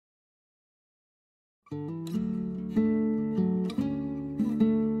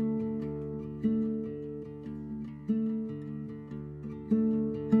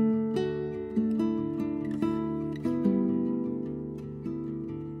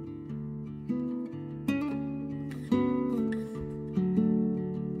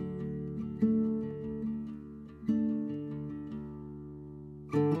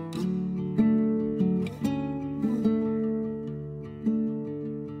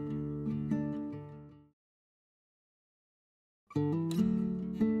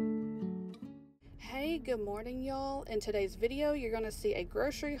Hey, good morning y'all. In today's video you're going to see a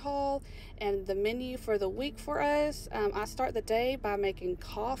grocery haul and the menu for the week for us. I start the day by making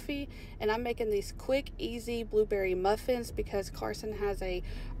coffee, and I'm making these quick easy blueberry muffins because Carson has a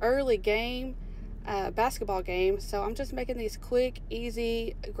early game, basketball game, so I'm just making these quick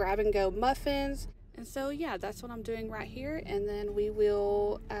easy grab and go muffins. And so yeah, that's what I'm doing right here, and then we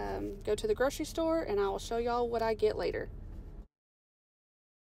will go to the grocery store and I will show y'all what I get later.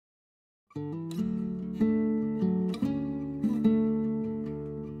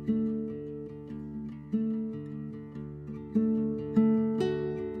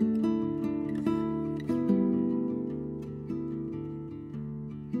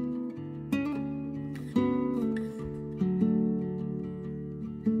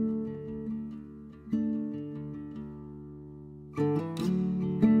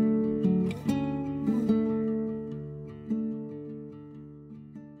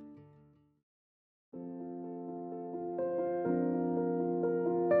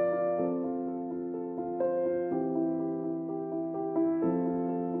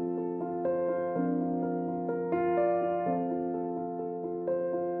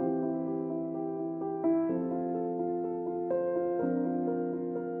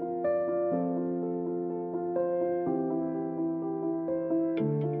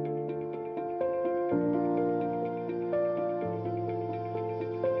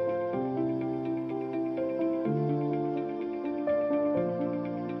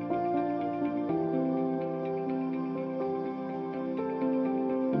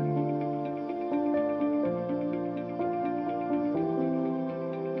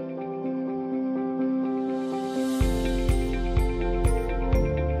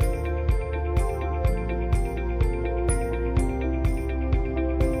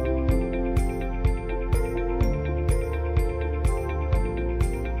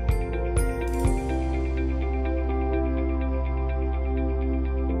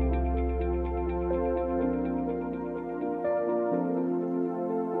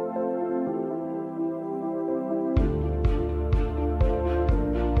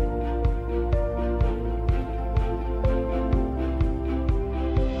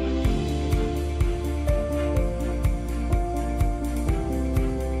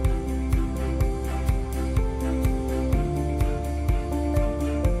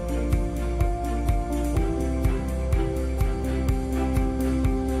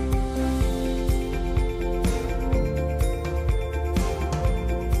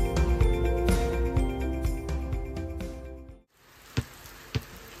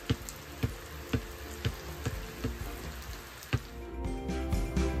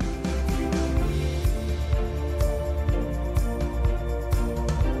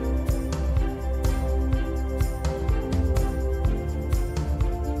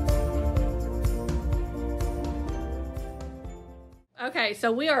 Okay,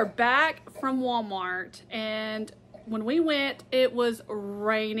 so we are back from Walmart, and when we went, it was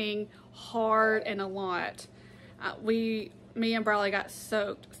raining hard and a lot. Me and Bradley got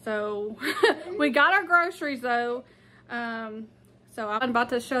soaked, so we got our groceries though. So I'm about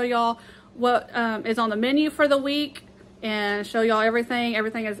to show y'all what is on the menu for the week and show y'all everything.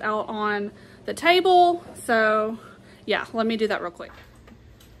 Everything is out on the table. So yeah, let me do that real quick.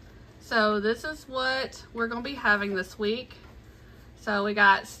 So this is what we're gonna be having this week. So we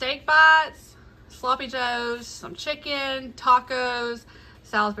got steak bites, sloppy joes, some chicken, tacos,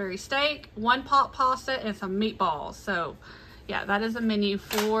 Salisbury steak, one pot pasta, and some meatballs. So yeah, that is the menu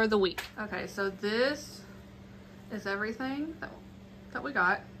for the week. Okay, so this is everything that we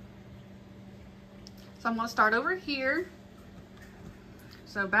got. So I'm gonna start over here.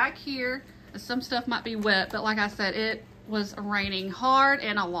 So back here, some stuff might be wet, but like I said, it was raining hard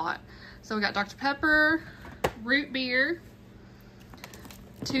and a lot. So we got Dr. Pepper, root beer,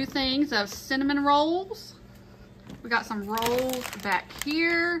 2 things of cinnamon rolls. We got some rolls back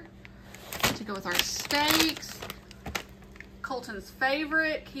here to go with our steaks. Colton's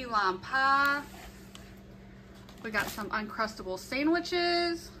favorite, key lime pie. We got some Uncrustable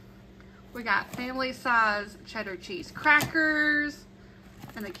sandwiches. We got family size cheddar cheese crackers,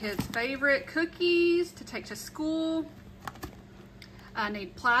 And the kids' favorite cookies to take to school. I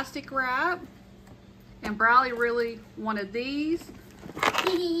need plastic wrap. And Briley really wanted these.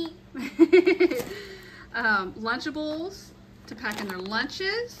 Lunchables to pack in their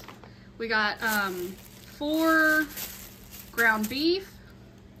lunches. We got 4 ground beef,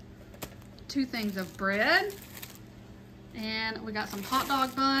 2 things of bread, and we got some hot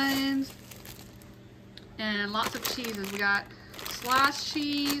dog buns and lots of cheeses. We got sliced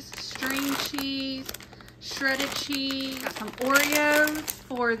cheese, string cheese, shredded cheese. Got some Oreos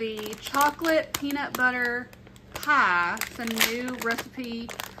for the chocolate peanut butter pie. It's a new recipe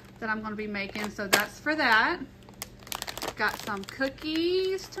that I'm going to be making, so that's for that. Got some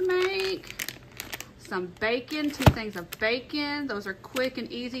cookies to make, some bacon, 2 things of bacon. Those are quick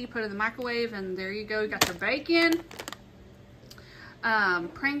and easy. Put it in the microwave and there you go, you got your bacon.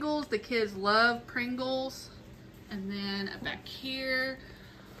 Pringles, the kids love Pringles. And then back here,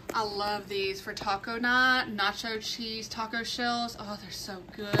 I love these for taco night, nacho cheese taco shells. Oh, they're so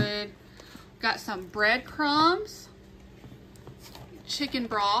good. Got some breadcrumbs, chicken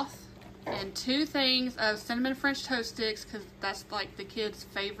broth, and 2 things of cinnamon French toast sticks because that's like the kids'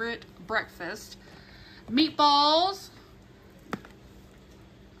 favorite breakfast. Meatballs,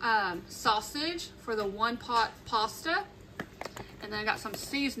 sausage for the 1-pot pasta, and then I got some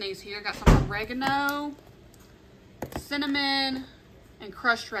seasonings here. Got some oregano, cinnamon, and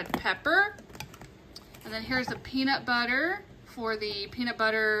crushed red pepper. And then here's the peanut butter for the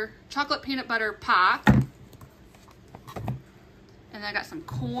chocolate peanut butter pie. And then I got some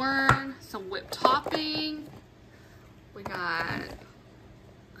corn, some whipped topping. We got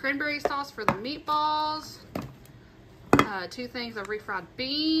cranberry sauce for the meatballs. 2 things of refried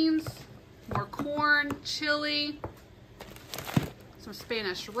beans, more corn, chili, some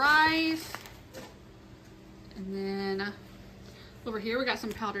Spanish rice. And then over here we got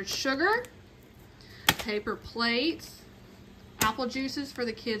some powdered sugar, paper plates, apple juices for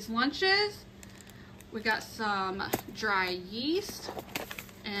the kids' lunches. We got some dry yeast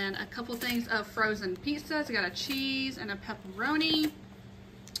and a couple things of frozen pizzas. I got a cheese and a pepperoni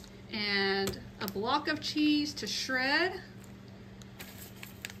and a block of cheese to shred,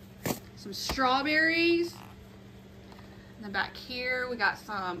 some strawberries. And then back here we got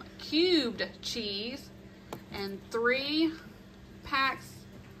some cubed cheese and 3 packs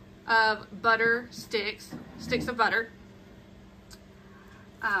of butter sticks of butter,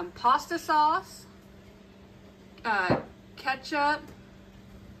 pasta sauce, ketchup,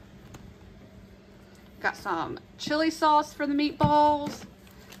 got some chili sauce for the meatballs,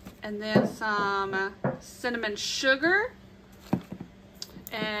 and then some cinnamon sugar,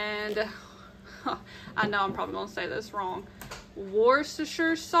 and I know I'm probably gonna say this wrong,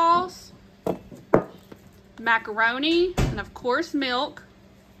 Worcestershire sauce, macaroni, and of course milk.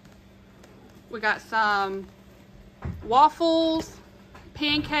 We got some waffles,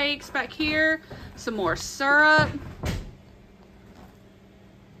 pancakes back here, some more syrup,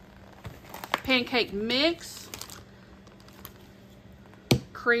 pancake mix,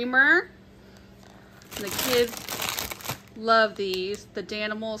 creamer. And the kids love these, the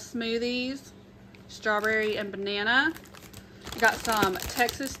Danimal smoothies, strawberry and banana. We got some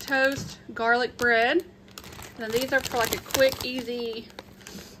Texas toast garlic bread. And then these are for like a quick, easy,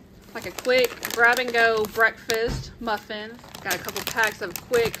 like a quick grab and go breakfast muffin. Got a couple packs of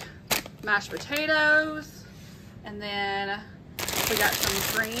quick mashed potatoes. And then we got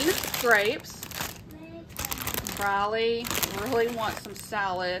some green grapes. Briley really wants some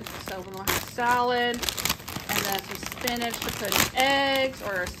salad, so we're gonna have salad and then some spinach to put in eggs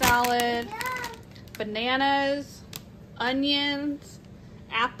or a salad, bananas, onions,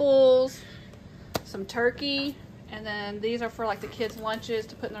 apples, some turkey, and then these are for like the kids' lunches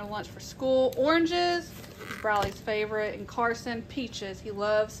to put in their lunch for school. Oranges, Briley's favorite, and Carson, peaches. He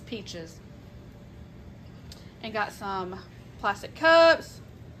loves peaches. And got some plastic cups,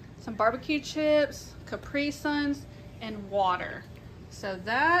 some barbecue chips, Capri Suns, and water. So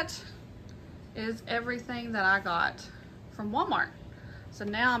that is everything that I got from Walmart. So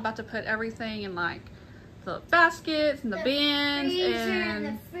now I'm about to put everything in like the baskets and the bins and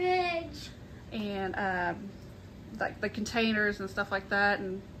the fridge and like the containers and stuff like that,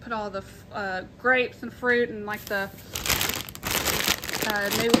 and put all the grapes and fruit and like the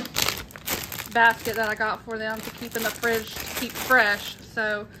new basket that I got for them to keep in the fridge to keep fresh.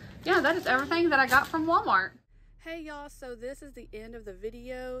 So yeah, that is everything that I got from Walmart. Hey y'all, so this is the end of the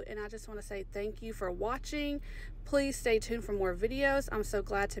video, and I just want to say thank you for watching. Please stay tuned for more videos. I'm so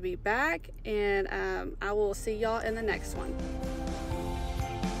glad to be back, and I will see y'all in the next one.